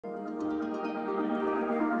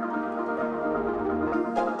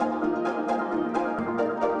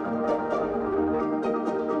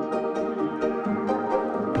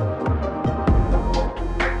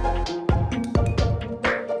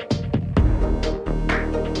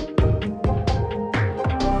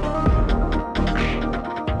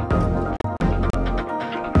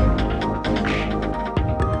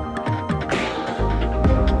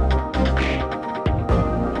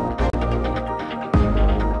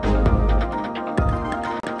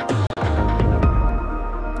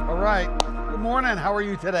are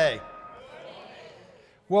you today?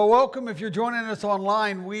 Well, welcome. If you're joining us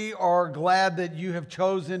online, we are glad that you have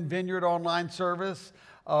chosen Vineyard online service.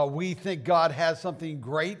 We think God has something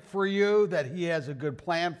great for you, that He has a good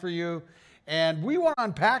plan for you. And we want to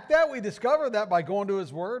unpack that. We discovered that by going to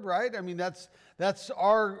His Word, right? I mean, that's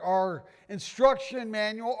our instruction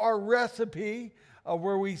manual, our recipe,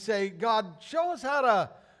 where we say, God, show us how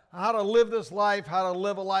to live this life, how to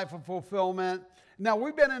live a life of fulfillment. Now,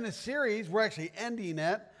 we've been in a series, we're actually ending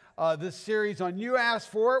it, this series on You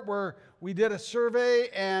Asked For It, where we did a survey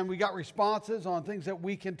and we got responses on things that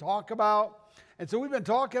we can talk about. And so we've been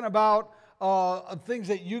talking about things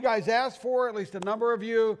that you guys asked for, at least a number of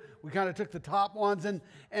you. We kind of took the top ones. And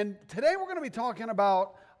today we're going to be talking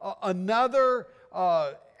about another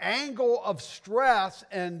angle of stress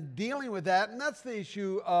and dealing with that, and that's the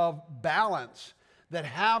issue of balance, that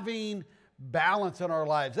having balance in our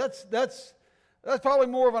lives. That's probably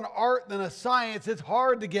more of an art than a science. It's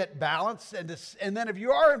hard to get balance, and then if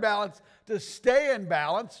you are in balance, to stay in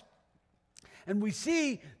balance. And we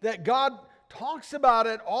see that God talks about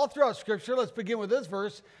it all throughout Scripture. Let's begin with this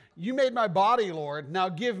verse. You made my body, Lord. Now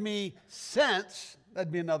give me sense.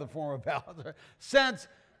 That'd be another form of balance. Sense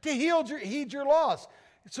to heed your laws.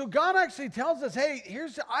 So God actually tells us, hey,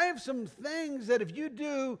 I have some things that if you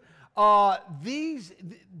do these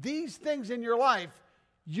things in your life,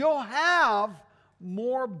 you'll have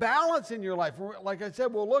more balance in your life. Like I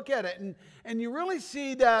said, we'll look at it. And you really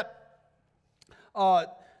see that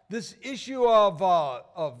this issue of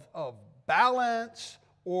balance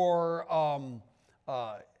or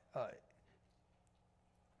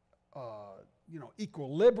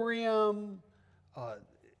equilibrium,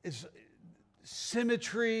 is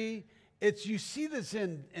symmetry. You see this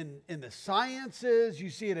in the sciences.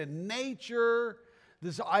 You see it in nature.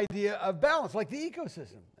 This idea of balance, like the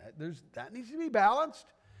ecosystem, that needs to be balanced,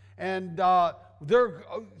 and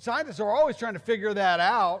scientists are always trying to figure that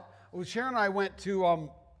out. Well, Sharon and I went to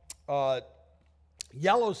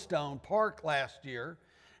Yellowstone Park last year,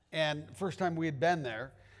 and first time we had been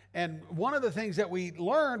there. And one of the things that we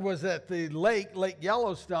learned was that the Lake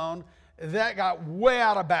Yellowstone, that got way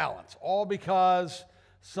out of balance, all because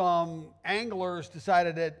some anglers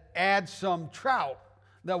decided to add some trout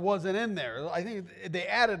that wasn't in there. I think they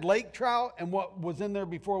added lake trout, and what was in there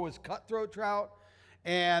before was cutthroat trout.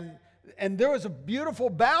 And there was a beautiful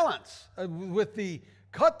balance with the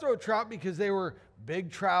cutthroat trout because they were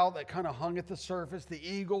big trout that kind of hung at the surface. The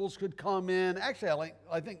eagles could come in. Actually,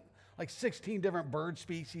 I think like 16 different bird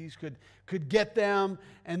species could get them,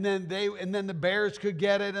 and then the bears could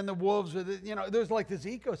get it, and the wolves. There's like this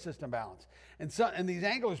ecosystem balance. And these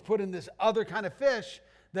anglers put in this other kind of fish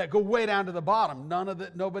that go way down to the bottom.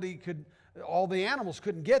 All the animals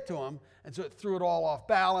couldn't get to them, and so it threw it all off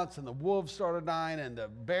balance, and the wolves started dying, and the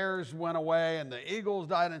bears went away, and the eagles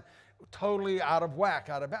died, and totally out of whack,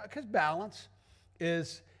 because balance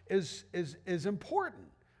is important,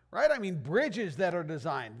 right? I mean, bridges that are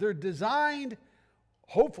designed, they're designed,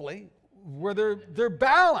 hopefully, where they're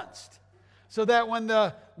balanced, so that when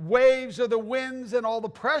the waves or the winds and all the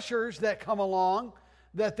pressures that come along,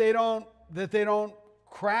 that they don't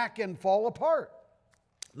crack and fall apart.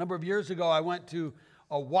 A number of years ago, I went to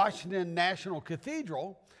a Washington National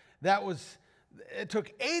Cathedral. It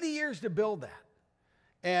took 80 years to build that.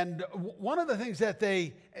 And one of the things that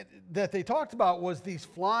they talked about was these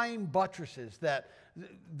flying buttresses,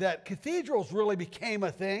 that cathedrals really became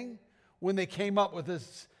a thing when they came up with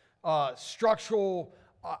this structural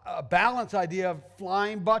balance idea of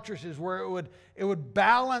flying buttresses, where it would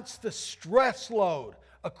balance the stress load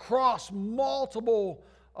across multiple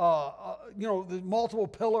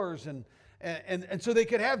pillars, and so they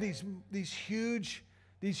could have these huge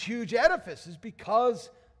edifices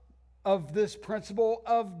because of this principle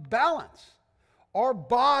of balance. Our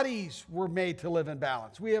bodies were made to live in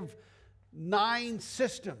balance. We have 9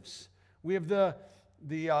 systems. We have the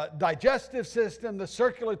digestive system, the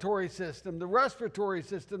circulatory system, the respiratory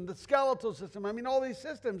system, the skeletal system. I mean, all these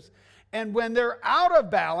systems. And when they're out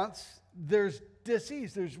of balance, there's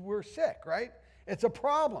disease. We're sick, right? It's a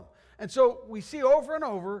problem. And so we see over and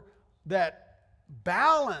over that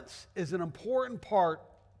balance is an important part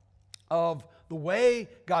of the way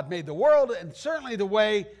God made the world, and certainly the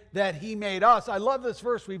way that He made us. I love this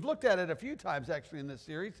verse. We've looked at it a few times actually in this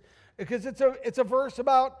series, because it's a verse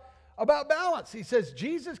about balance. He says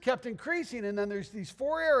Jesus kept increasing, and then there's these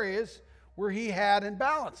 4 areas where He had in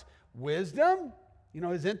balance. Wisdom,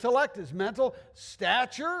 His intellect, His mental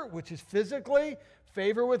stature, which is physically,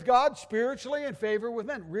 favor with God, spiritually, and favor with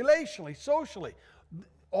men, relationally, socially.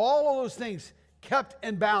 All of those things kept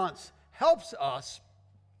in balance helps us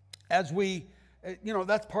as we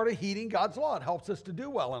That's part of heeding God's law. It helps us to do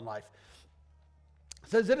well in life. It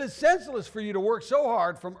says, it is senseless for you to work so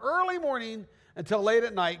hard from early morning until late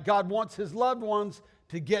at night. God wants his loved ones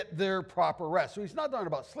to get their proper rest. So he's not talking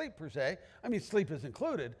about sleep per se. I mean, sleep is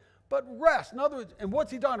included, but rest. In other words, and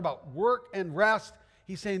what's he talking about? Work and rest.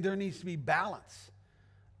 He's saying there needs to be balance.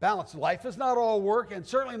 Balance. Life is not all work and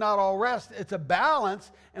certainly not all rest. It's a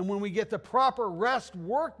balance. And when we get the proper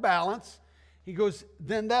rest-work balance, he goes,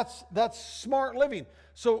 then that's smart living.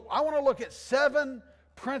 So I want to look at 7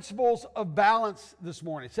 principles of balance this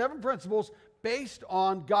morning. 7 principles based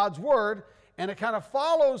on God's word, and it kind of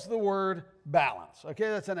follows the word balance. Okay,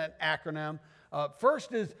 that's an acronym.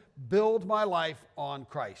 First is build my life on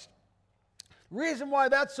Christ. The reason why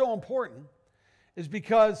that's so important is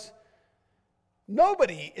because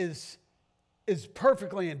nobody is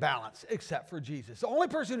perfectly in balance except for Jesus. The only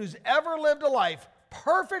person who's ever lived a life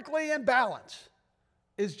perfectly in balance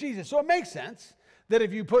is Jesus. So it makes sense that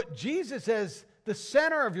if you put Jesus as the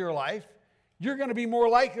center of your life, you're going to be more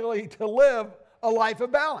likely to live a life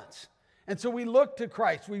of balance. And so we look to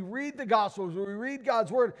Christ. We read the Gospels. We read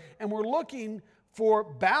God's Word. And we're looking for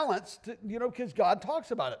balance, because God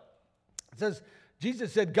talks about it. It says,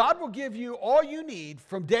 Jesus said, God will give you all you need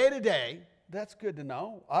from day to day. That's good to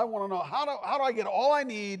know. I want to know, how do I get all I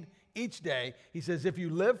need each day? He says, if you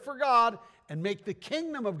live for God and make the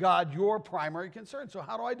kingdom of God your primary concern. So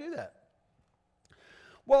how do I do that?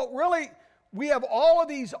 Well, really, we have all of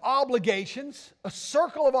these obligations, a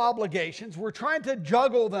circle of obligations. We're trying to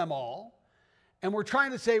juggle them all. And we're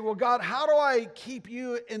trying to say, well, God, how do I keep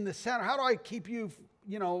you in the center? How do I keep you,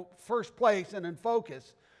 first place and in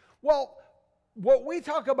focus? Well, what we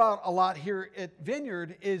talk about a lot here at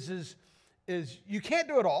Vineyard is you can't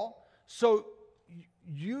do it all. So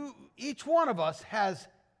each one of us has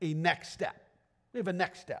a next step. We have a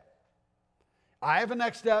next step. I have a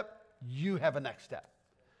next step. You have a next step.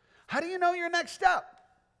 How do you know your next step?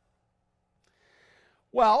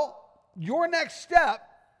 Well, your next step,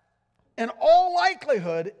 in all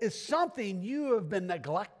likelihood, is something you have been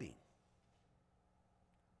neglecting.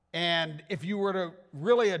 And if you were to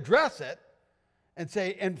really address it and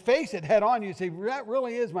say, and face it head on, you say, that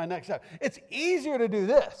really is my next step. It's easier to do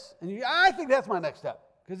this. And I think that's my next step,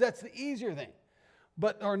 because that's the easier thing.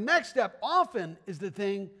 But our next step often is the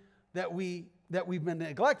thing that we've been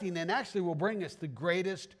neglecting, and actually will bring us the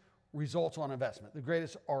greatest results on investment, the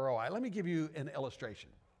greatest ROI. Let me give you an illustration.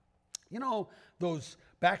 Those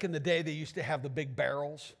back in the day, they used to have the big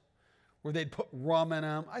barrels where they'd put rum in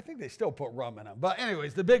them. I think they still put rum in them. But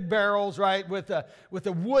anyways, the big barrels, right, with the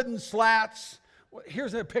wooden slats.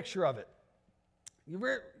 Here's a picture of it.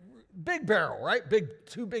 Big barrel, right?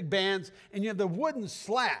 Two big bands, and you have the wooden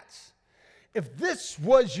slats. If this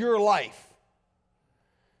was your life,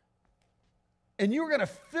 and you were going to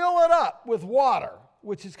fill it up with water,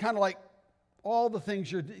 which is kind of like all the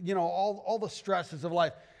things all the stresses of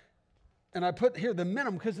life. And I put here the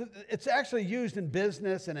minimum, because it's actually used in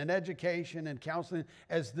business and in education and counseling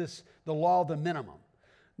as the law of the minimum.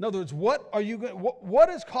 In other words, what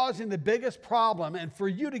is causing the biggest problem? And for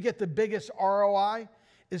you to get the biggest ROI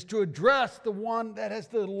is to address the one that has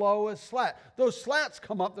the lowest slat. Those slats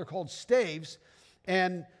come up, they're called staves,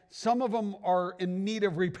 and some of them are in need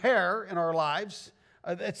of repair in our lives.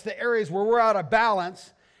 It's the areas where we're out of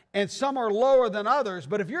balance, and some are lower than others.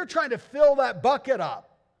 But if you're trying to fill that bucket up,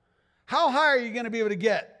 how high are you going to be able to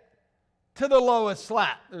get? To the lowest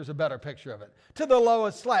slat. There's a better picture of it. To the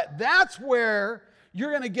lowest slat. That's where you're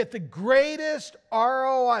going to get the greatest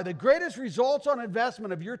ROI, the greatest results on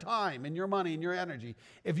investment of your time and your money and your energy,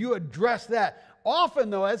 if you address that. Often,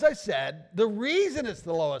 though, as I said, the reason it's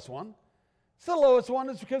the lowest one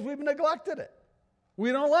is because we've neglected it.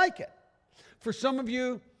 We don't like it. For some of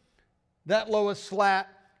you, that lowest slat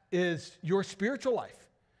is your spiritual life.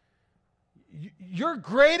 The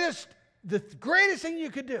greatest thing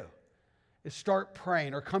you could do is start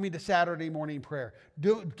praying, or coming to Saturday morning prayer,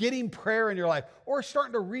 getting prayer in your life, or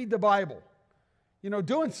starting to read the Bible.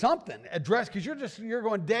 Doing something, because you're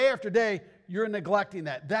going day after day, you're neglecting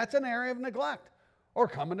that. That's an area of neglect. Or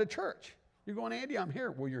coming to church. You're going, Andy, I'm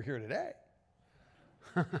here. Well, you're here today.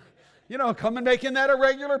 Come and making that a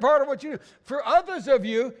regular part of what you do. For others of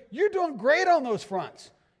you, you're doing great on those fronts.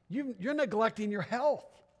 You're neglecting your health.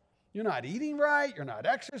 You're not eating right. You're not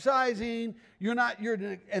exercising. And you're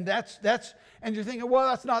thinking, well,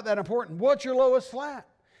 that's not that important. What's your lowest slat?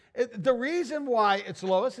 The reason why it's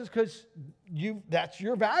lowest is because that's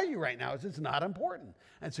your value right now. It's not important,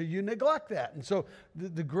 and so you neglect that. And so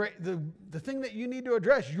the thing that you need to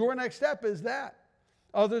address, your next step, is that.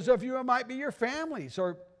 Others of you, it might be your families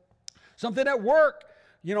or something at work.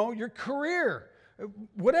 Your career.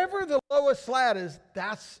 Whatever the lowest slat is,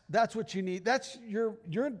 that's what you need. That's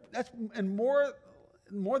and more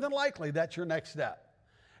than likely that's your next step.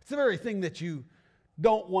 It's the very thing that you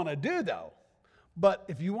don't want to do, though. But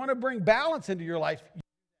if you want to bring balance into your life,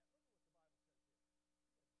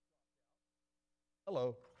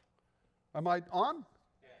 hello, am I on?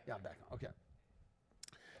 Yeah, I'm back on. Okay.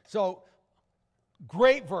 So,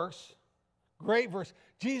 great verse. Great verse.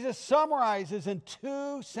 Jesus summarizes in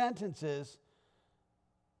 2 sentences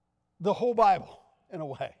the whole Bible in a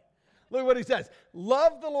way. Look what he says.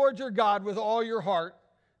 Love the Lord your God with all your heart.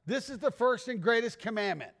 This is the first and greatest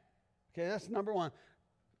commandment. Okay, that's number 1.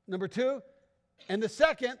 Number 2, and the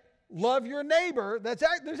second, love your neighbor. There's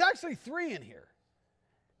actually 3 in here.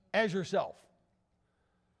 As yourself.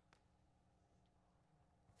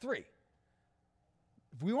 3.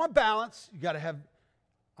 If we want balance, you got to have,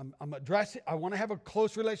 I want to have a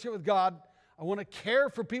close relationship with God. I want to care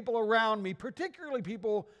for people around me, particularly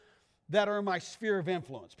people that are in my sphere of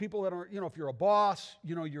influence. People that are, if you're a boss,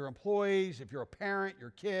 your employees, if you're a parent, your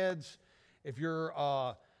kids, if you're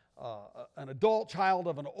an adult child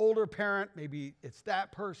of an older parent, maybe it's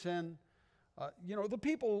that person, the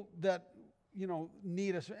people that,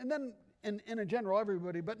 need us. And then in general,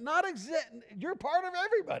 everybody, but you're part of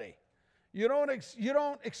everybody. You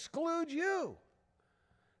don't exclude you.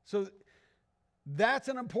 So that's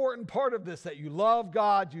an important part of this, that you love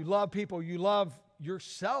God, you love people, you love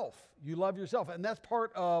yourself. You love yourself. And that's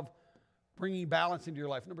part of bringing balance into your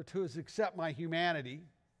life. Number 2 is accept my humanity.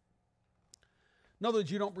 In other words,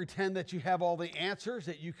 you don't pretend that you have all the answers,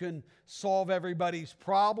 that you can solve everybody's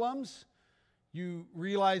problems. You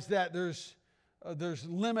realize that there's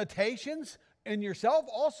limitations in yourself,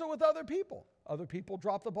 also with other people. Other people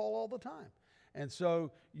drop the ball all the time. And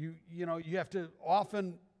so you have to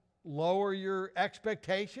often lower your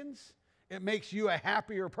expectations. It makes you a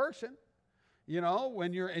happier person.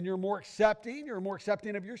 When you're more accepting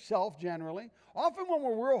of yourself generally. Often when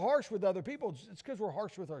we're real harsh with other people, it's because we're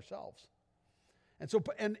harsh with ourselves. And so,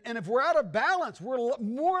 and if we're out of balance, we're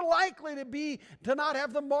more likely to not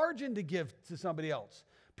have the margin to give to somebody else.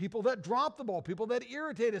 People that drop the ball, people that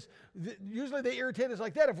irritate us, usually they irritate us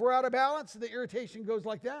like that. If we're out of balance, the irritation goes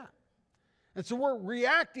like that. And so we're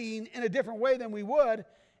reacting in a different way than we would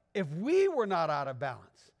if we were not out of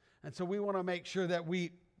balance. And so we want to make sure that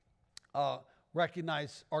we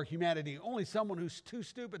recognize our humanity. Only someone who's too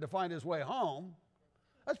stupid to find his way home,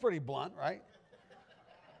 that's pretty blunt, right?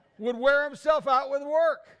 Would wear himself out with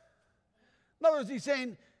work. In other words, he's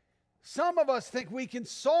saying, some of us think we can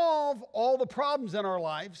solve all the problems in our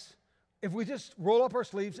lives if we just roll up our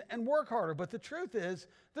sleeves and work harder. But the truth is,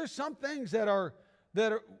 there's some things there's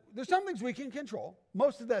some things we can control.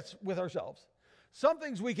 Most of that's with ourselves. Some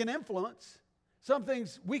things we can influence. Some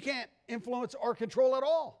things we can't influence or control at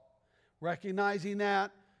all. Recognizing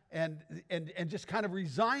that and just kind of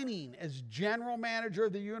resigning as general manager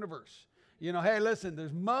of the universe. Hey, listen,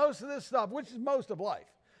 there's most of this stuff, which is most of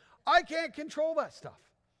life. I can't control that stuff.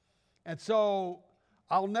 And so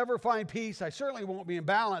I'll never find peace. I certainly won't be in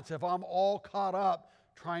balance if I'm all caught up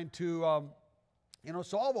trying to,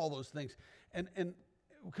 solve all those things. And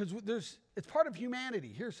because it's part of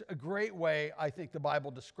humanity. Here's a great way I think the Bible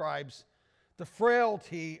describes the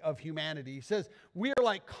frailty of humanity. He says, we are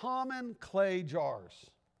like common clay jars.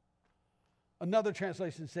 Another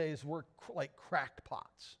translation says we're like cracked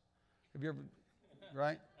pots. Have you ever,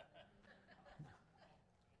 right?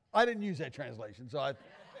 I didn't use that translation, so I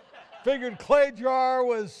figured clay jar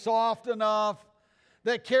was soft enough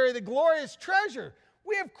that carry the glorious treasure.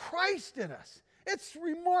 We have Christ in us. It's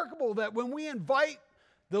remarkable that when we invite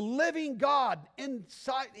the living God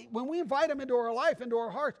inside, when we invite him into our life, into our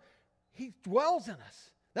hearts, he dwells in us.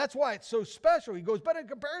 That's why it's so special. He goes, but in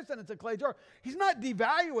comparison, it's a clay jar. He's not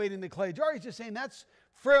devaluating the clay jar. He's just saying that's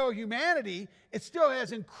frail humanity. It still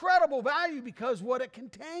has incredible value because what it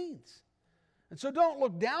contains. And so don't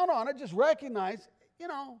look down on it. Just recognize, it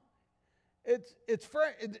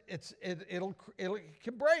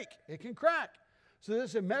can break. It can crack. So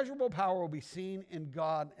this immeasurable power will be seen in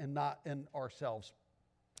God and not in ourselves.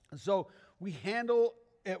 And so we handle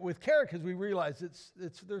it with care because we realize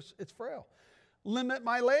it's frail. Limit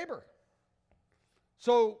my labor.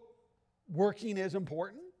 So working is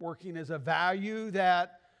important. Working is a value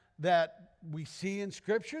that we see in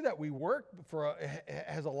Scripture, that we work for.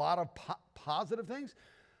 Has a lot of positive things.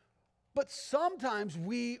 But sometimes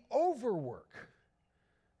we overwork.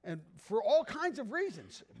 And for all kinds of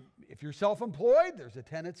reasons. If you're self-employed, there's a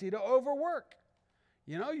tendency to overwork.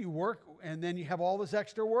 You work and then you have all this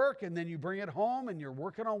extra work and then you bring it home and you're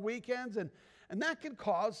working on weekends and that can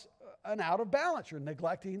cause an out of balance. You're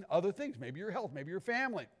neglecting other things, maybe your health, maybe your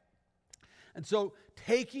family. And so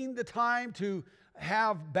taking the time to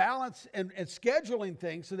have balance and scheduling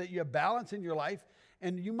things so that you have balance in your life,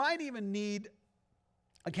 and you might even need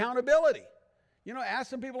accountability. You know, ask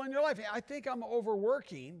some people in your life, hey, I think I'm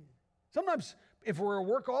overworking. Sometimes if we're a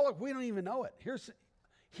workaholic, we don't even know it.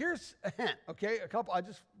 Here's a hint, okay?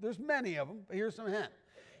 There's many of them, but here's some hint.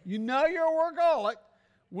 You know you're a workaholic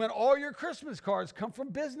when all your Christmas cards come from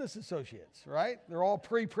business associates, right? They're all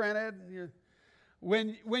pre-printed. You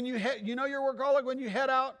know you're a workaholic when you head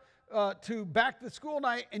out to back to school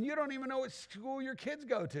night and you don't even know what school your kids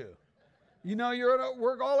go to. You know you're a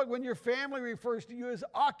workaholic when your family refers to you as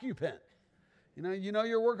occupant. You know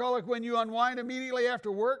you're a workaholic when you unwind immediately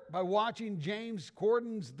after work by watching James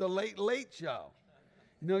Corden's The Late Late Show.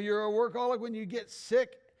 You know you're a workaholic when you get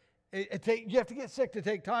sick. You have to get sick to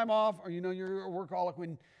take time off, or you know you're a workaholic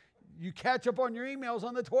when you catch up on your emails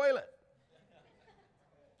on the toilet.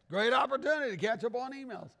 Great opportunity to catch up on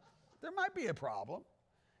emails. There might be a problem.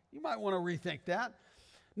 You might want to rethink that.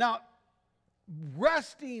 Now,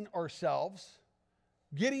 resting ourselves,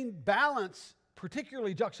 getting balance,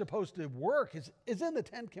 particularly juxtaposed to work, is in the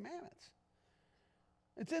Ten Commandments.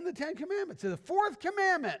 It's in the Ten Commandments. The fourth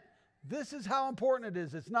commandment, this is how important it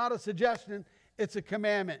is. It's not a suggestion, it's a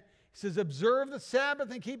commandment. He says, observe the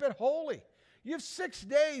Sabbath and keep it holy. You have 6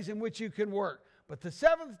 days in which you can work, but the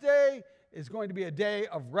seventh day is going to be a day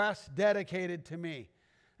of rest dedicated to me.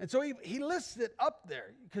 And so he lists it up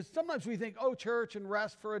there, because sometimes we think, oh, church and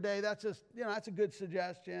rest for a day, that's just, that's a good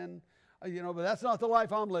suggestion, but that's not the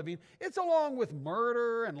life I'm living. It's along with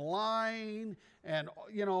murder and lying and,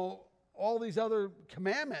 all these other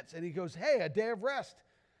commandments. And he goes, hey, a day of rest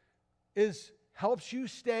helps you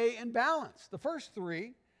stay in balance. The first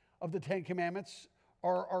 3 of the 10 commandments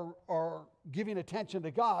are giving attention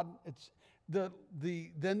to God. It's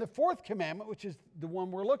then the fourth commandment, which is the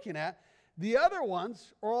one we're looking at. The other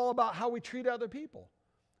ones are all about how we treat other people.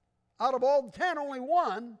 Out of all the 10, only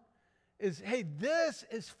one is, hey, this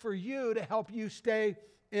is for you to help you stay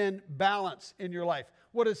in balance in your life.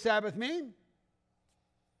 What does Sabbath mean?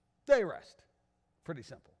 Day rest. Pretty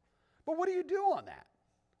simple. But what do you do on that?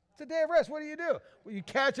 It's a day of rest. What do you do? Well, you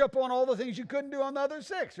catch up on all the things you couldn't do on the other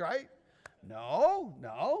 6, right?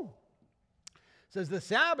 No. It says the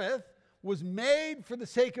Sabbath was made for the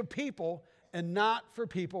sake of people and not for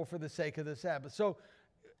people for the sake of the Sabbath. So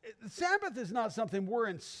the Sabbath is not something we're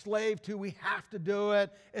enslaved to. We have to do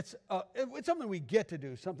it. It's something we get to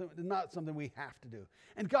do, not something we have to do.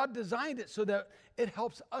 And God designed it so that it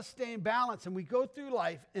helps us stay in balance and we go through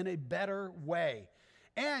life in a better way.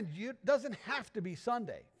 And it doesn't have to be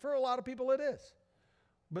Sunday. For a lot of people it is.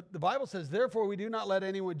 But the Bible says, therefore we do not let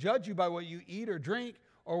anyone judge you by what you eat or drink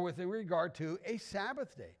or with regard to a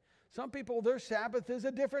Sabbath day. Some people, their Sabbath is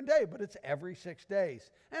a different day, but it's every 6 days,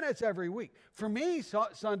 and it's every week. For me,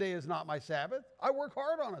 Sunday is not my Sabbath. I work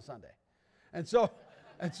hard on a Sunday. And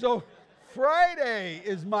so Friday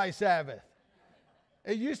is my Sabbath.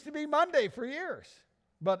 It used to be Monday for years,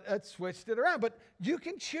 but it switched it around. But you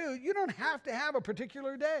can choose. You don't have to have a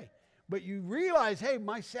particular day, but you realize, hey,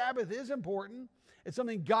 my Sabbath is important. It's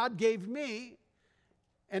something God gave me,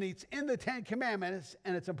 and it's in the 10 Commandments,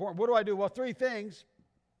 and it's important. What do I do? Well, 3 things.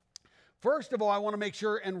 First of all, I want to make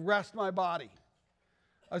sure and rest my body.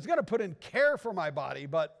 I was going to put in care for my body,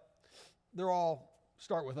 but they're all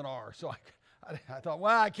start with an R. So I thought,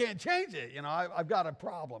 well, I can't change it. I've got a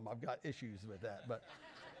problem. I've got issues with that.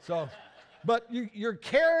 But you're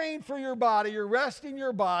caring for your body. You're resting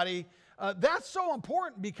your body. That's so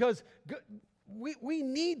important because we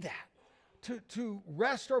need that to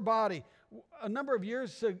rest our body. A number of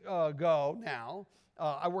years ago now,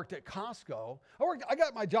 I worked at Costco. I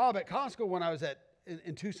got my job at Costco when I was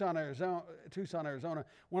in Tucson, Arizona.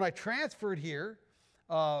 When I transferred here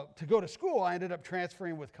to go to school, I ended up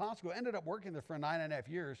transferring with Costco. Ended up working there for 9.5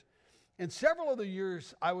 years. And several of the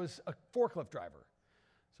years, I was a forklift driver.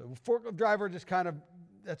 So forklift driver just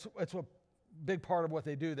that's a big part of what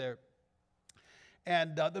they do there.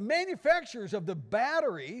 And the manufacturers of the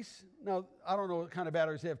batteries, now I don't know what kind of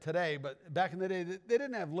batteries they have today, but back in the day, they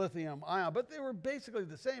didn't have lithium ion, but they were basically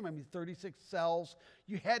the same. 36 cells.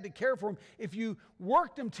 You had to care for them. If you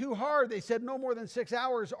worked them too hard, they said no more than 6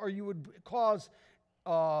 hours or you would cause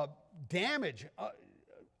damage,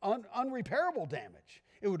 unrepairable damage.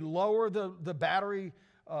 It would lower the battery,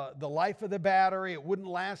 the life of the battery. It wouldn't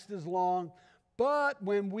last as long. But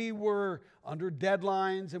when we were under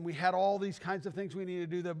deadlines and we had all these kinds of things we needed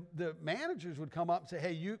to do, the managers would come up and say,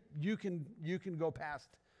 hey, you can go past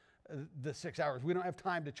the 6 hours. We don't have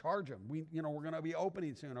time to charge them. We're going to be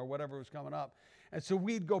opening soon or whatever was coming up. And so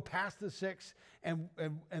we'd go past the 6 and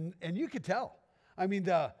you could tell.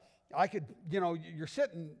 I could, you're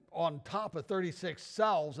sitting on top of 36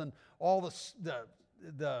 cells and all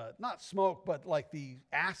the not smoke, but like the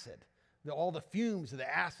acid, all the fumes of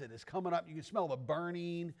the acid is coming up. You can smell the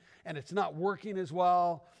burning, and it's not working as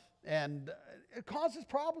well, and it causes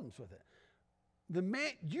problems with it.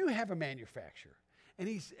 You have a manufacturer,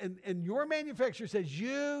 and your manufacturer says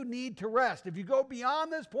you need to rest. If you go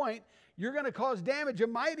beyond this point, you're going to cause damage.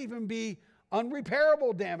 It might even be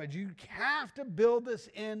unrepairable damage. You have to build this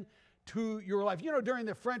into your life. During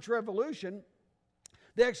the French Revolution,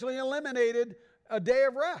 they actually eliminated a day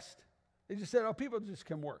of rest. They just said, people just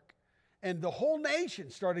can work. And the whole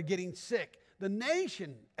nation started getting sick. The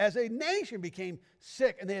nation, as a nation, became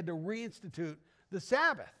sick, and they had to reinstitute the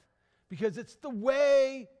Sabbath because it's the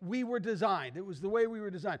way we were designed. It was the way we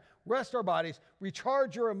were designed. Rest our bodies,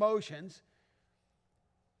 recharge your emotions.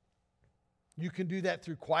 You can do that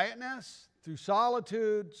through quietness, through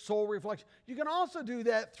solitude, soul reflection. You can also do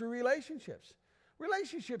that through relationships.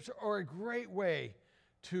 Relationships are a great way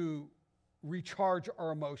to recharge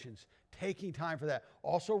our emotions, taking time for that.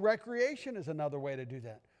 Also, recreation is another way to do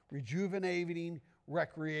that. Rejuvenating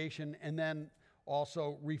recreation, and then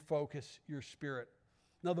also refocus your spirit.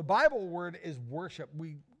 Now, the Bible word is worship.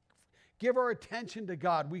 We give our attention to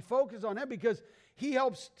God. We focus on Him because He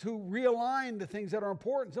helps to realign the things that are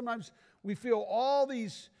important. Sometimes we feel all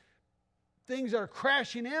these things that are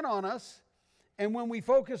crashing in on us, and when we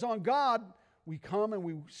focus on God, we come and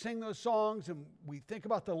we sing those songs, and we think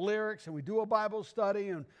about the lyrics, and we do a Bible study,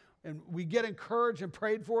 and we get encouraged and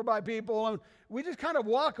prayed for by people, and we just kind of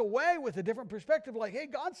walk away with a different perspective, like, hey,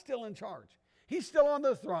 God's still in charge. He's still on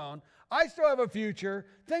the throne. I still have a future.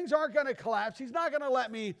 Things aren't going to collapse. He's not going to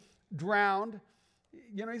let me drown.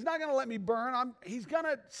 He's not going to let me burn. He's going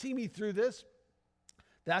to see me through this.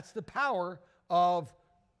 That's the power of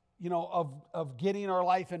getting our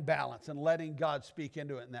life in balance and letting God speak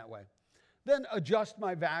into it in that way. Then adjust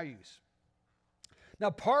my values. Now,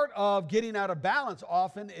 part of getting out of balance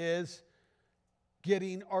often is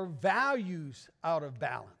getting our values out of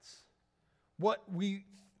balance. What we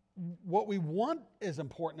want is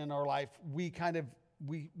important in our life. We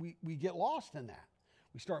get lost in that.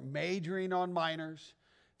 We start majoring on minors,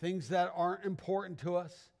 things that aren't important to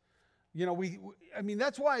us.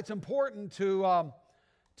 That's why it's important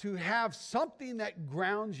to have something that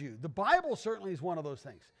grounds you. The Bible certainly is one of those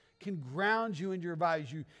things. Can ground you in your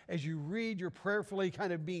values. As you read, you're prayerfully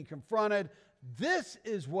kind of being confronted. This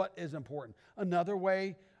is what is important. Another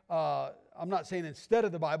way, I'm not saying instead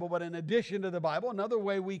of the Bible, but in addition to the Bible, another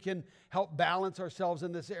way we can help balance ourselves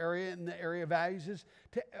in this area, in the area of values, is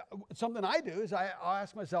something I do is I'll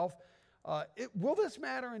ask myself, will this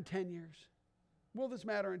matter in 10 years? Will this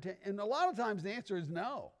matter in 10? And a lot of times the answer is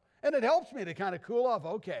no. And it helps me to kind of cool off.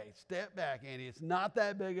 Okay, step back, Andy. It's not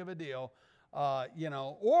that big of a deal.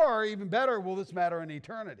 Or even better, will this matter in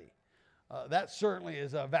eternity? That certainly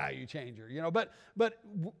is a value changer, but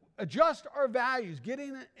adjust our values,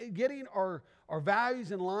 getting our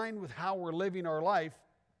values in line with how we're living our life.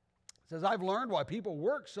 It says, I've learned why people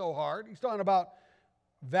work so hard. He's talking about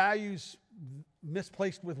values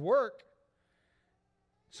misplaced with work.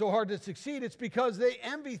 So hard to succeed. It's because they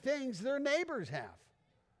envy things their neighbors have.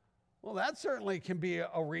 Well, that certainly can be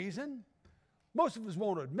a reason. Most of us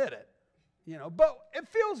won't admit it. But it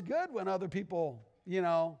feels good when other people,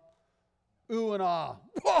 ooh and ah.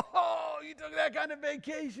 Whoa, you took that kind of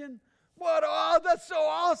vacation? What? Oh, that's so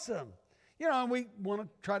awesome. And we want to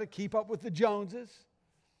try to keep up with the Joneses,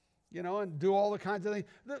 and do all the kinds of things.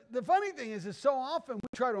 The funny thing is so often we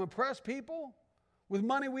try to impress people with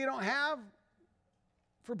money we don't have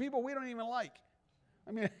for people we don't even like.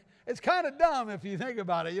 It's kind of dumb if you think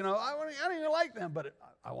about it. I don't even like them, but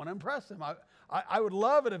I want to impress them. I would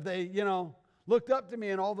love it if they, looked up to me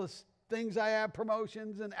and all the things I have,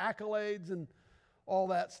 promotions and accolades and all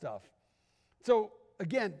that stuff. So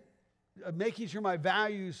again, making sure my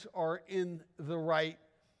values are in the right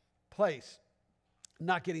place,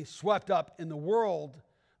 not getting swept up in the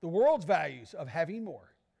world's values of having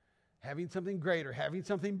more, having something greater, having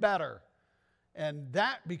something better. And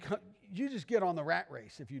that you just get on the rat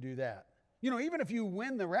race if you do that. Even if you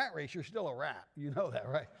win the rat race, you're still a rat. You know that,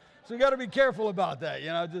 right? So you got to be careful about that.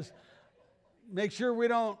 Just make sure we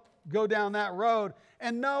don't go down that road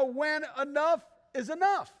and know when enough is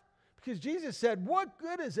enough. Because Jesus said, what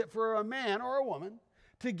good is it for a man or a woman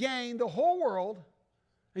to gain the whole world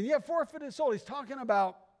and yet forfeit his soul? He's talking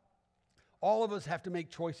about all of us have to make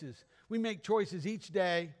choices. We make choices each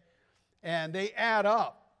day and they add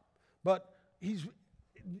up. But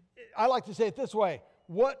I like to say it this way.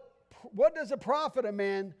 What does it profit a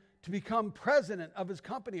man to become president of his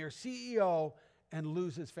company or CEO and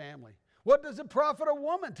lose his family? What does it profit a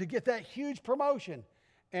woman to get that huge promotion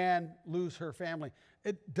and lose her family?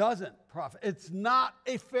 It doesn't profit. It's not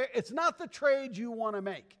the trade you want to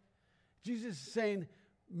make. Jesus is saying,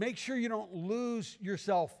 make sure you don't lose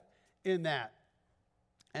yourself in that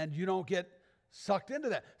and you don't get sucked into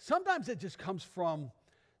that. Sometimes it just comes from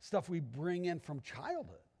stuff we bring in from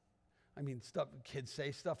childhood. I mean, kids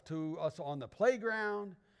say stuff to us on the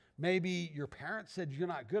playground. Maybe your parents said you're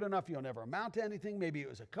not good enough, you'll never amount to anything. Maybe it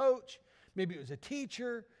was a coach. Maybe it was a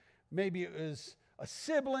teacher. Maybe it was a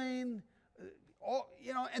sibling.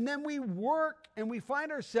 And then we work and we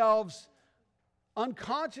find ourselves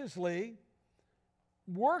unconsciously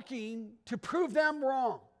working to prove them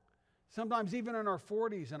wrong. Sometimes even in our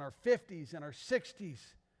 40s and our 50s and our 60s.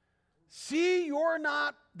 See,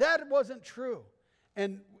 that wasn't true.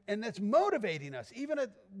 And that's motivating us, even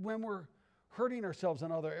when we're hurting ourselves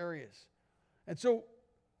in other areas. And so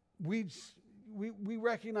we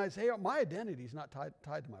recognize, hey, my identity is not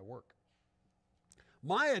tied to my work.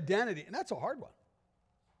 My identity, and that's a hard one.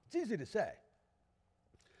 It's easy to say.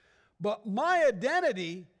 But my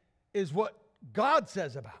identity is what God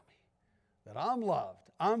says about me. That I'm loved,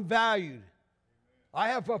 I'm valued, I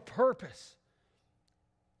have a purpose.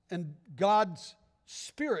 And God's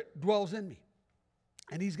Spirit dwells in me.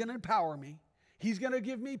 And He's going to empower me. He's going to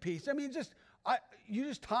give me peace. I mean, you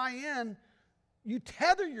just tie in, you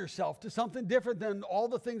tether yourself to something different than all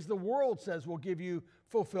the things the world says will give you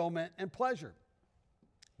fulfillment and pleasure.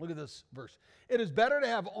 Look at this verse. It is better to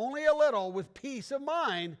have only a little with peace of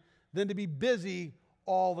mind than to be busy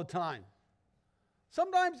all the time.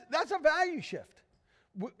 Sometimes that's a value shift.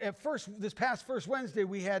 This past First Wednesday,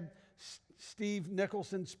 we had Steve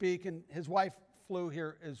Nicholson speak, and his wife flew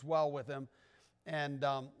here as well with him. And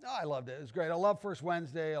I loved it. It was great. I love First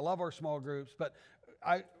Wednesday. I love our small groups. But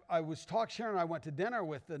I was Sharon and I went to dinner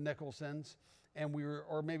with the Nicholsons, and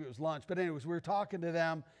or maybe it was lunch. But anyways, we were talking to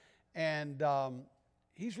them, and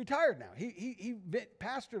he's retired now. He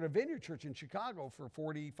pastored a Vineyard church in Chicago for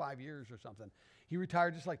 45 years or something. He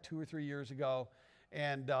retired just like 2 or 3 years ago.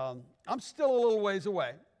 And I'm still a little ways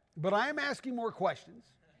away, but I am asking more questions.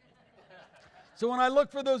 So when I look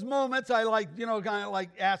for those moments, I kind of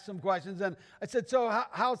ask some questions. And I said, so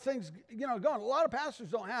how's things, going? A lot of pastors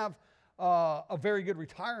don't have a very good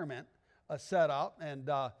retirement set up. And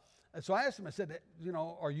so I asked him, I said,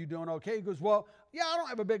 are you doing okay? He goes, well, yeah, I don't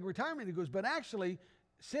have a big retirement. He goes, but actually,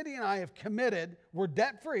 Cindy and I have committed, we're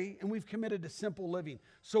debt-free, and we've committed to simple living.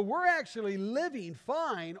 So we're actually living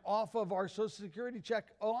fine off of our Social Security check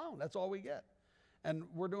alone. That's all we get. And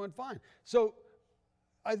we're doing fine. So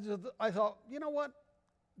I thought, you know what?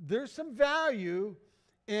 There's some value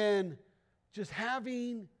in just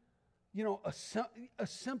having, a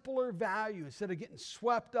simpler value instead of getting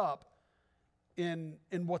swept up in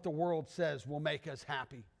what the world says will make us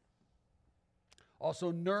happy.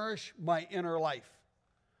 Also, nourish my inner life.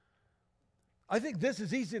 I think this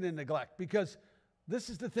is easy to neglect because this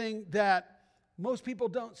is the thing that most people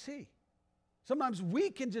don't see. Sometimes we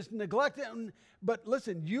can just neglect it, but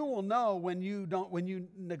listen, you will know when you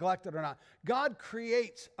neglect it or not. God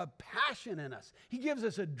creates a passion in us. He gives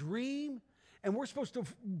us a dream, and we're supposed to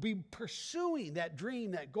be pursuing that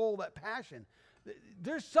dream, that goal, that passion.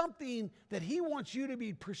 There's something that He wants you to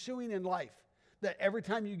be pursuing in life, that every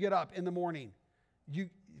time you get up in the morning,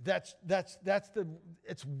 it's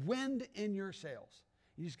wind in your sails.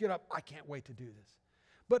 You just get up, I can't wait to do this.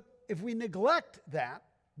 But if we neglect that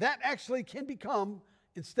actually can become,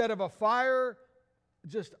 instead of a fire,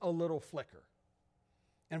 just a little flicker.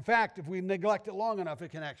 In fact, if we neglect it long enough, it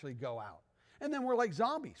can actually go out. And then we're like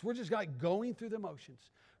zombies. We're just going through the motions.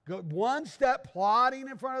 One step, plodding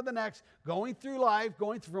in front of the next, going through life,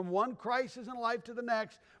 going from one crisis in life to the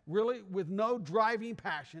next, really with no driving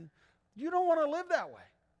passion. You don't want to live that way.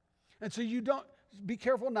 And so be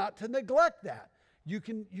careful not to neglect that.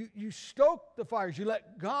 You stoke the fires. You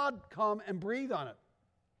let God come and breathe on it.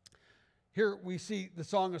 Here we see the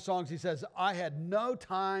Song of Songs. He says, I had no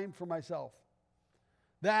time for myself.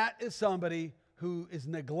 That is somebody who is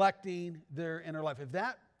neglecting their inner life. If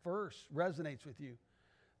that verse resonates with you,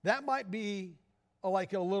 that might be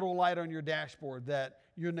like a little light on your dashboard that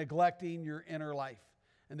you're neglecting your inner life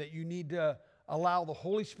and that you need to allow the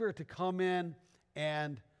Holy Spirit to come in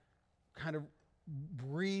and kind of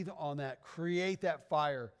breathe on that, create that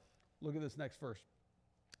fire. Look at this next verse.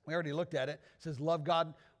 We already looked at it. It says, love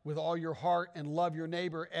God with all your heart and love your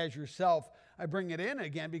neighbor as yourself. I bring it in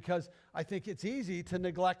again because I think it's easy to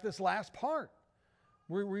neglect this last part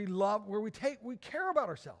where we care about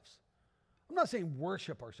ourselves. I'm not saying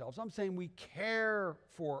worship ourselves. I'm saying we care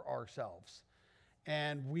for ourselves.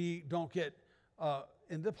 And we don't get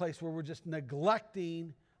in the place where we're just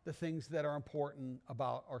neglecting the things that are important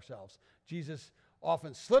about ourselves. Jesus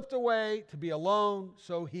often slipped away to be alone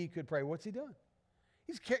so he could pray. What's he doing?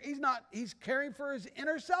 He's caring for his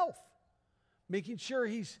inner self, making sure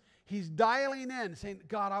he's dialing in, saying,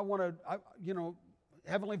 God, I want to,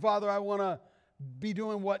 Heavenly Father, I want to be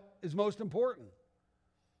doing what is most important.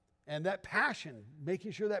 And that passion,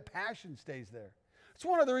 making sure that passion stays there. It's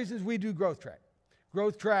one of the reasons we do Growth Track.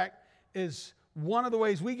 Growth Track is one of the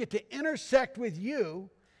ways we get to intersect with you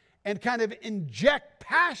and kind of inject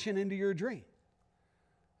passion into your dream.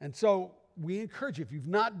 And so we encourage you, if you've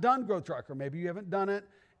not done Growth Track, or maybe you haven't done it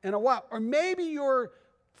in a while, or maybe you're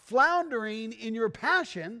floundering in your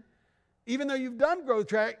passion, even though you've done Growth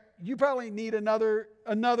Track, you probably need another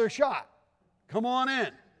shot. Come on in.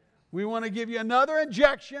 We want to give you another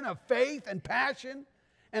injection of faith and passion,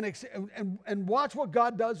 and watch what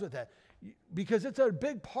God does with that, because it's a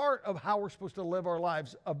big part of how we're supposed to live our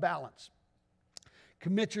lives of balance.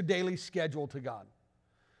 Commit your daily schedule to God.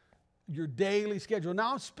 Your daily schedule.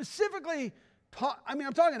 Now, I'm specifically,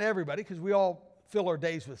 I'm talking to everybody because we all fill our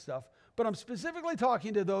days with stuff, but I'm specifically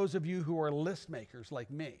talking to those of you who are list makers like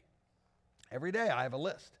me. Every day I have a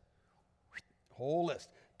list, whole list.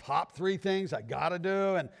 Top 3 things I got to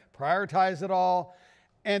do and prioritize it all.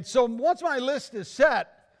 And so once my list is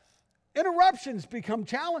set, interruptions become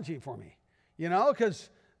challenging for me, because,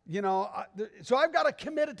 so I've got to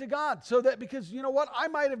commit it to God because you know what? I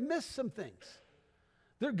might have missed some things.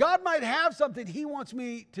 God might have something he wants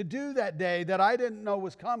me to do that day that I didn't know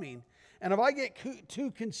was coming. And if I get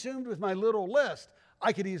too consumed with my little list,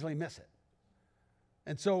 I could easily miss it.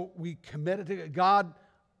 And so we commit it to God.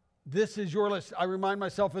 This is your list. I remind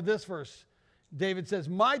myself of this verse. David says,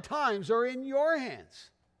 my times are in your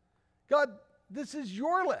hands. God, this is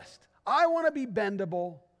your list. I want to be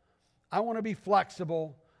bendable. I want to be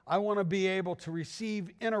flexible. I want to be able to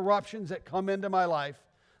receive interruptions that come into my life.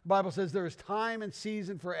 The Bible says there is time and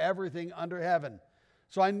season for everything under heaven.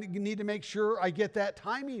 So I need to make sure I get that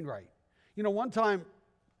timing right. One time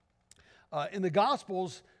in the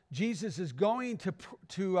Gospels, Jesus is going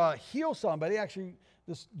to heal somebody. Actually,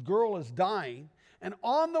 this girl is dying. And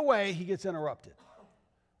on the way, he gets interrupted.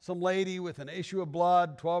 Some lady with an issue of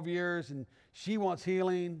blood, 12 years, and she wants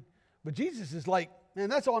healing. But Jesus is like, man,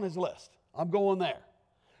 that's on his list. I'm going there.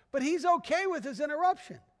 But he's okay with his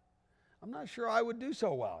interruption. I'm not sure I would do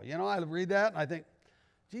so well. I read that and I think,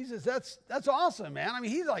 Jesus, that's awesome, man.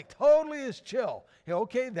 He's like totally is chill. Hey,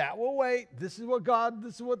 okay, that will wait. This is what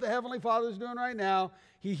the Heavenly Father is doing right now.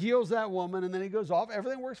 He heals that woman and then he goes off.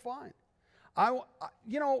 Everything works fine.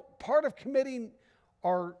 Part of committing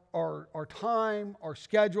our time, our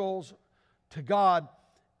schedules to God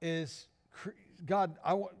is, God,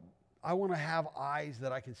 I want to have eyes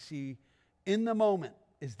that I can see in the moment.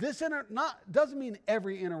 Is this doesn't mean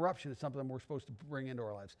every interruption is something we're supposed to bring into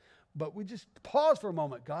our lives. But we just pause for a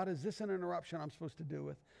moment. God, is this an interruption I'm supposed to deal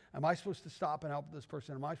with? Am I supposed to stop and help this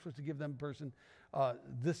person? Am I supposed to give them person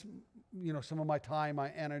some of my time,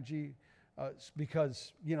 my energy,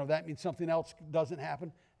 because, that means something else doesn't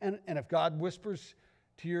happen. And if God whispers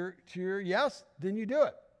to your yes, then you do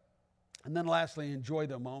it. And then lastly, enjoy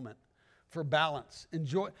the moment for balance.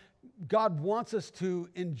 God wants us to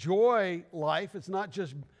enjoy life. It's not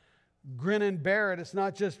just grin and bear it. It's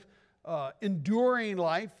not just enduring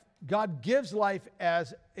life. God gives life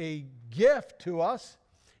as a gift to us.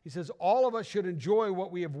 He says all of us should enjoy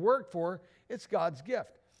what we have worked for. It's God's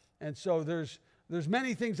gift. And so there's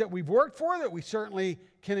many things that we've worked for that we certainly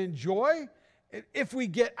can enjoy if we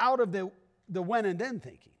get out of the when and then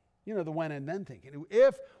thinking. The when and then thinking.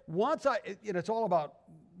 It's all about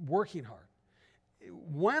working hard.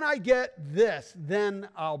 When I get this, then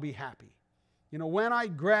I'll be happy. When I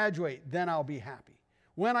graduate, then I'll be happy.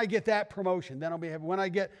 When I get that promotion, then I'll be happy. When I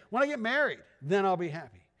get married, then I'll be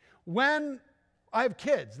happy. When I have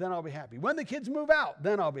kids, then I'll be happy. When the kids move out,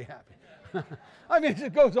 then I'll be happy. It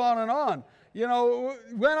just goes on and on.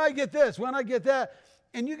 When I get this, when I get that.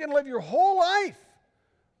 And you can live your whole life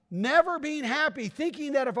never being happy,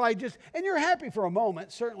 thinking that and you're happy for a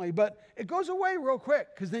moment, certainly, but it goes away real quick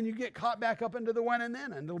because then you get caught back up into the when and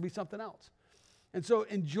then, and it'll be something else. And so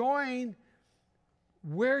enjoying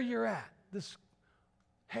where you're at.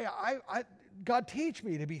 God, teach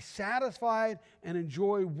me to be satisfied and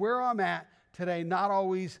enjoy where I'm at today, not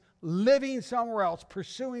always living somewhere else,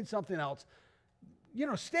 pursuing something else.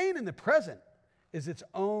 Staying in the present is its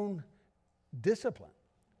own discipline.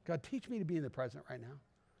 God, teach me to be in the present right now,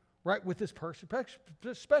 right, with this person,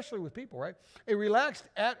 especially with people, right? A relaxed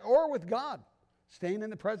or with God, staying in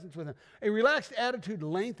the presence with him. A relaxed attitude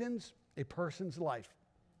lengthens a person's life.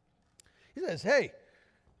 He says, hey,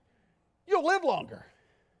 you'll live longer.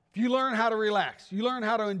 if you learn how to relax, you learn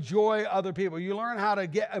how to enjoy other people, you learn how to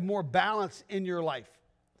get a more balance in your life.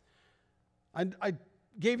 I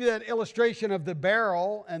gave you that illustration of the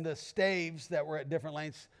barrel and the staves that were at different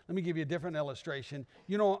lengths. Let me give you a different illustration.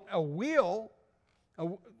 You know, a wheel,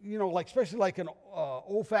 like especially like an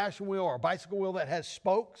old-fashioned wheel or a bicycle wheel that has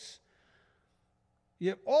spokes.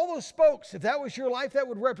 All those spokes, if that was your life, that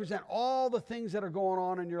would represent all the things that are going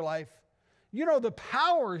on in your life. You know, the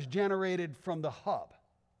power is generated from the hub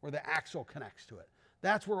where the axle connects to it.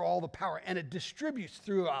 That's where all the power, and it distributes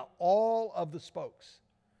throughout all of the spokes.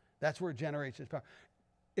 That's where it generates its power.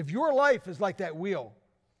 If your life is like that wheel,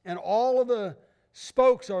 and all of the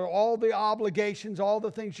spokes are all the obligations, all the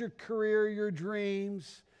things, your career, your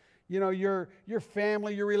dreams, your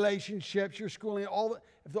family, your relationships, your schooling,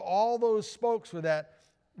 if all those spokes were that,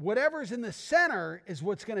 whatever's in the center is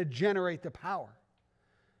what's going to generate the power.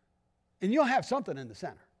 And you'll have something in the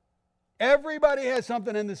center. Everybody has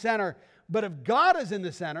something in the center, but if God is in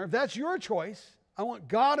the center, if that's your choice, I want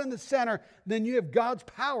God in the center, then you have God's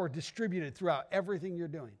power distributed throughout everything you're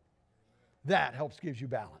doing. That helps gives you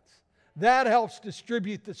balance. That helps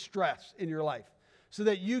distribute the stress in your life so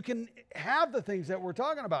that you can have the things that we're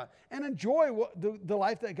talking about and enjoy the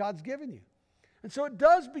life that God's given you. And so it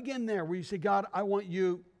does begin there where you say, God, I want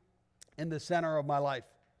you in the center of my life.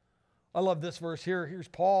 I love this verse here. Here's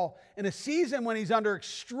Paul in a season when he's under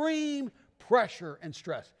extreme pressure and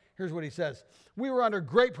stress. Here's what he says. We were under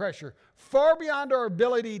great pressure, far beyond our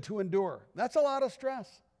ability to endure. That's a lot of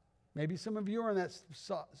stress. Maybe some of you are in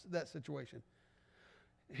that situation.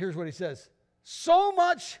 Here's what he says. So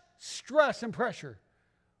much stress and pressure,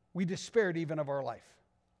 we despaired even of our life.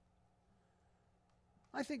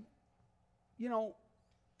 I think,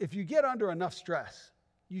 if you get under enough stress,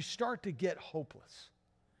 you start to get hopeless.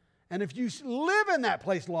 And if you live in that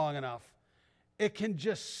place long enough, it can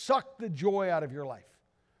just suck the joy out of your life.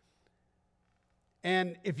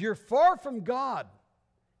 And if you're far from God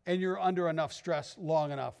and you're under enough stress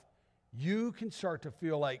long enough, you can start to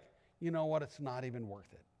feel like, you know what, it's not even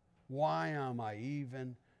worth it. Why am I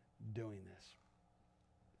even doing this?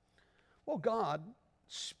 Well, God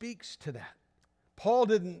speaks to that. Paul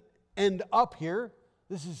didn't end up here.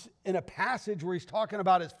 This is in a passage where he's talking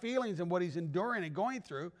about his feelings and what he's enduring and going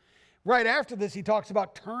through. Right after this, he talks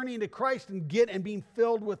about turning to Christ and being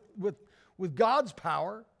filled with God's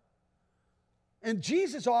power. And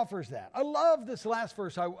Jesus offers that. I love this last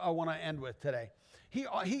verse I want to end with today.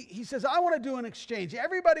 He says, I want to do an exchange.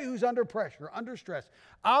 Everybody who's under pressure, under stress,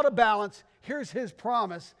 out of balance, here's his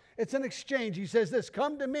promise. It's an exchange. He says this,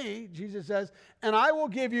 come to me, Jesus says, and I will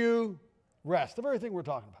give you rest. The very thing we're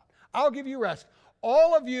talking about. I'll give you rest.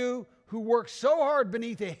 All of you who work so hard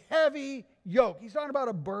beneath a heavy yoke. He's talking about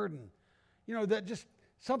a burden. That just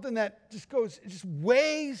something that just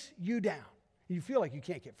weighs you down. You feel like you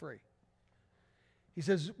can't get free. He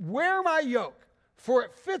says, wear my yoke, for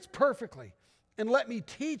it fits perfectly, and let me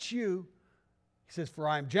teach you. He says, for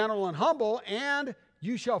I am gentle and humble, and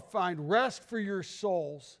you shall find rest for your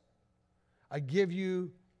souls. I give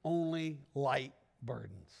you only light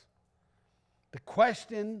burdens. The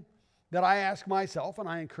question that I ask myself, and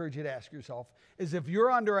I encourage you to ask yourself, is if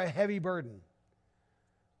you're under a heavy burden,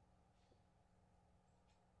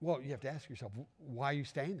 well, you have to ask yourself, why are you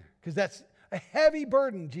staying there? Because that's a heavy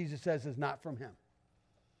burden, Jesus says, is not from him.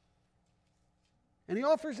 And he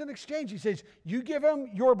offers an exchange. He says, you give him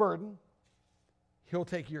your burden, he'll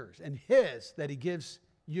take yours. And his that he gives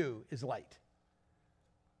you is light.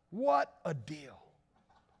 What a deal.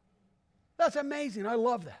 That's amazing. I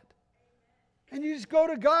love that. And you just go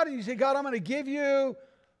to God and you say, God, I'm going to give you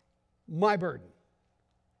my burden.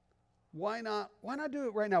 Why not do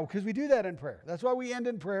it right now? Because we do that in prayer. That's why we end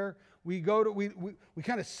in prayer. We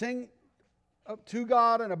kind of sing up to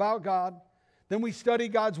God and about God. Then we study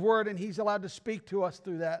God's word and he's allowed to speak to us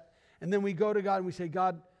through that. And then we go to God and we say,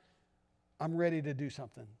 God, I'm ready to do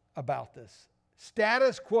something about this.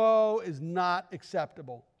 Status quo is not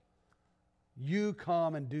acceptable. You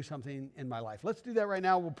come and do something in my life. Let's do that right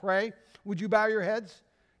now. We'll pray. Would you bow your heads?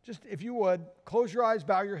 Just if you would, close your eyes,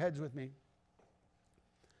 bow your heads with me.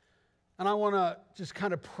 And I want to just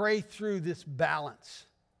kind of pray through this balance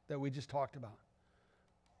that we just talked about.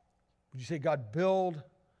 Would you say, God,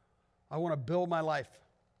 I want to build my life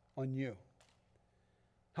on you.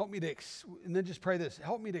 Help me to, and then just pray this,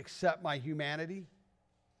 help me to accept my humanity.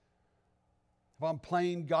 If I'm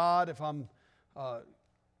playing God, if I'm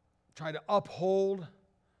trying to uphold,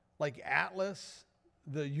 like Atlas,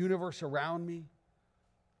 the universe around me,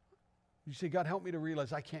 you say, God, help me to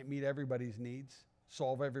realize I can't meet everybody's needs,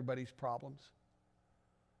 solve everybody's problems.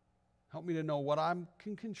 Help me to know what I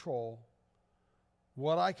can control,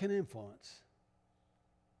 what I can influence,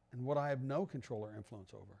 and what I have no control or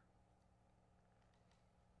influence over.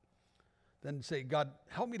 Then say, God,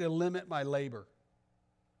 help me to limit my labor,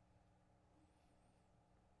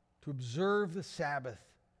 to observe the Sabbath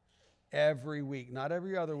every week, not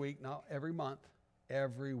every other week, not every month,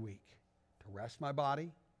 every week, to rest my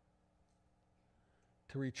body,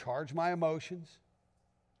 to recharge my emotions,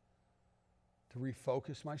 to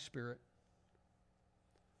refocus my spirit.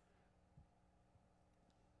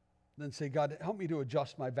 Then say, God, help me to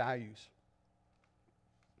adjust my values.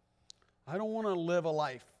 I don't want to live a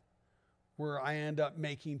life where I end up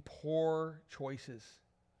making poor choices.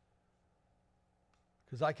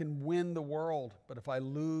 Because I can win the world, but if I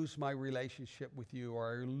lose my relationship with you,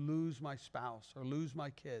 or I lose my spouse, or lose my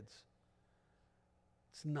kids,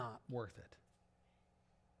 it's not worth it.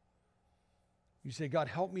 You say, God,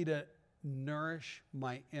 help me to nourish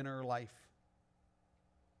my inner life.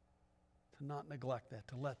 To not neglect that,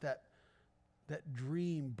 to let that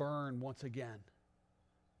dream burn once again.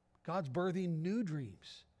 God's birthing new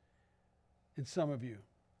dreams in some of you.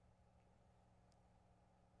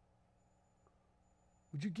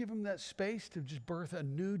 Would you give him that space to just birth a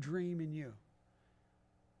new dream in you?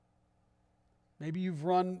 Maybe you've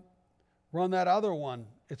run that other one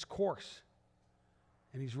its course,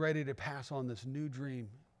 and he's ready to pass on this new dream,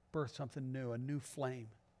 birth something new, a new flame.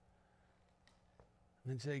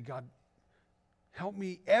 And then say, God, help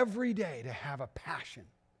me every day to have a passion.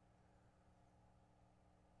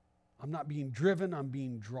 I'm not being driven, I'm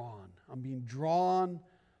being drawn. I'm being drawn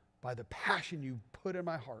by the passion you put in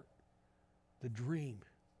my heart. The dream.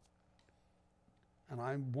 And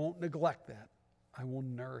I won't neglect that. I will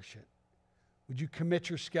nourish it. Would you commit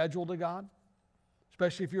your schedule to God?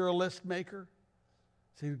 Especially if you're a list maker.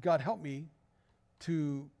 Say, God, help me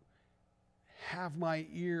to have my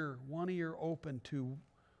one ear open to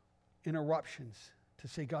interruptions. To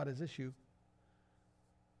say, God, is this you?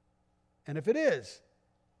 And if it is,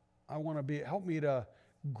 I want to help me to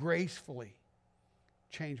gracefully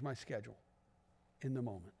change my schedule in the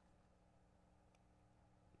moment.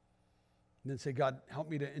 And then say, God, help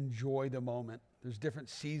me to enjoy the moment. There's different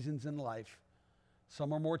seasons in life.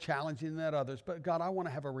 Some are more challenging than others. But God, I want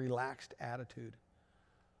to have a relaxed attitude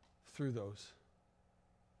through those.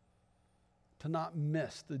 To not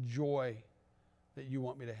miss the joy that you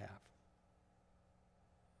want me to have.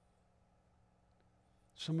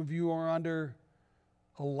 Some of you are under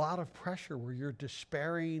a lot of pressure where you're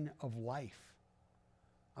despairing of life.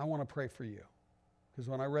 I want to pray for you. Because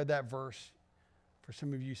when I read that verse, for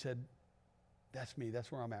some of you said, that's me.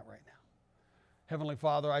 That's where I'm at right now. Heavenly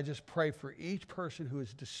Father, I just pray for each person who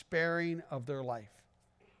is despairing of their life.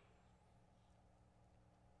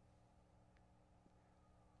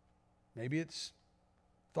 Maybe it's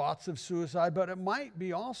thoughts of suicide, but it might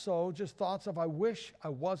be also just thoughts of, I wish I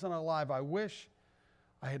wasn't alive. I wish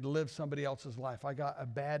I had lived somebody else's life. I got a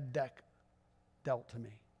bad deck dealt to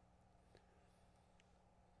me.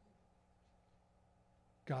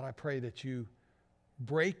 God, I pray that you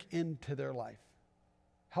break into their life.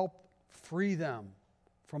 Help free them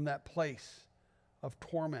from that place of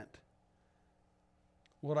torment.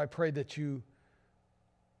 Lord, I pray that you,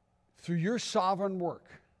 through your sovereign work,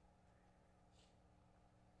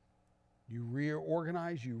 you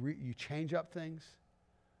reorganize, you change up things.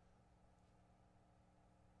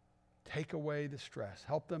 Take away the stress.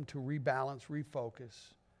 Help them to rebalance,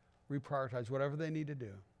 refocus, reprioritize, whatever they need to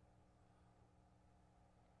do.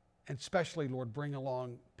 And especially, Lord, bring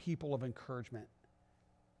along people of encouragement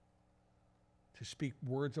to speak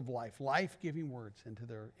words of life, life-giving words into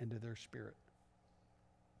their spirit.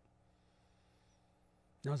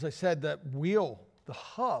 Now, as I said, that wheel, the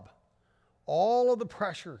hub, all of the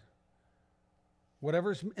pressure,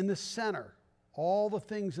 whatever's in the center, all the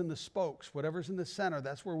things in the spokes, whatever's in the center,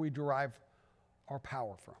 that's where we derive our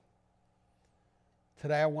power from.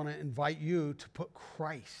 Today, I want to invite you to put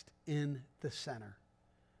Christ in the center.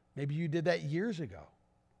 Maybe you did that years ago.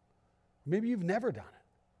 Maybe you've never done it.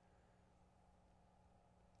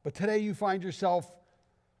 But today you find yourself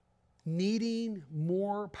needing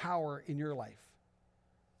more power in your life.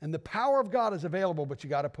 And the power of God is available, but you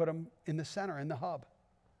got to put him in the center, in the hub.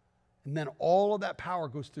 And then all of that power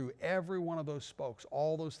goes through every one of those spokes,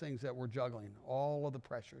 all those things that we're juggling, all of the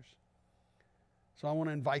pressures. So I want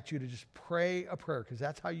to invite you to just pray a prayer, because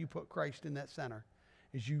that's how you put Christ in that center,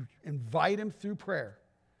 is you invite him through prayer.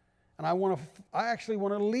 And I actually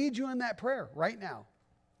want to lead you in that prayer right now.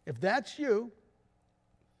 If that's you,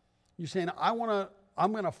 you're saying, I'm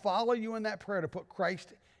going to follow you in that prayer to put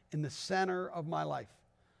Christ in the center of my life.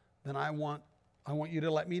 Then I want you to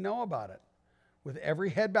let me know about it. With every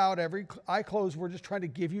head bowed, every eye closed, we're just trying to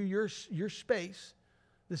give you your space.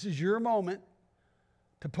 This is your moment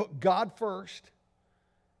to put God first.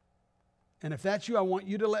 And if that's you, I want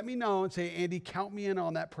you to let me know and say, Andy, count me in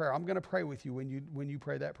on that prayer. I'm going to pray with you when you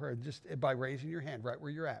pray that prayer, just by raising your hand right where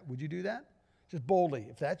you're at. Would you do that? Just boldly.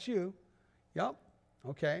 If that's you, yep,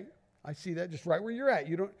 okay, I see that. Just right where you're at.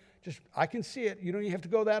 I can see it. You don't even have to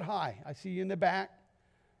go that high. I see you in the back.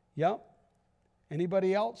 Yep.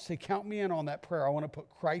 Anybody else? Say, count me in on that prayer. I want to put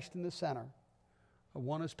Christ in the center. I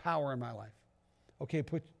want his power in my life. Okay,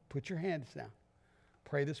 put your hands down.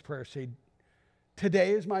 Pray this prayer. Say,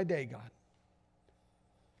 today is my day, God.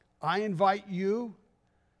 I invite you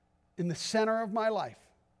in the center of my life.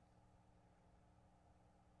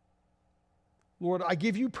 Lord, I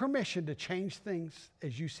give you permission to change things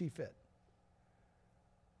as you see fit.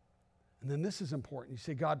 And then this is important. You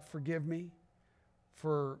say, God, forgive me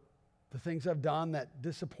for the things I've done that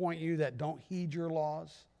disappoint you, that don't heed your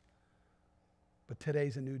laws. But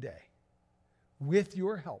today's a new day. With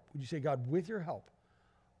your help, would you say, God, with your help,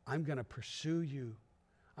 I'm going to pursue you.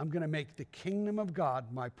 I'm going to make the kingdom of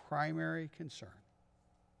God my primary concern.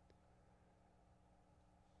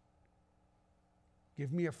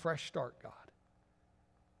 Give me a fresh start, God.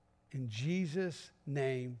 In Jesus'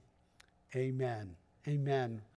 name, amen. Amen.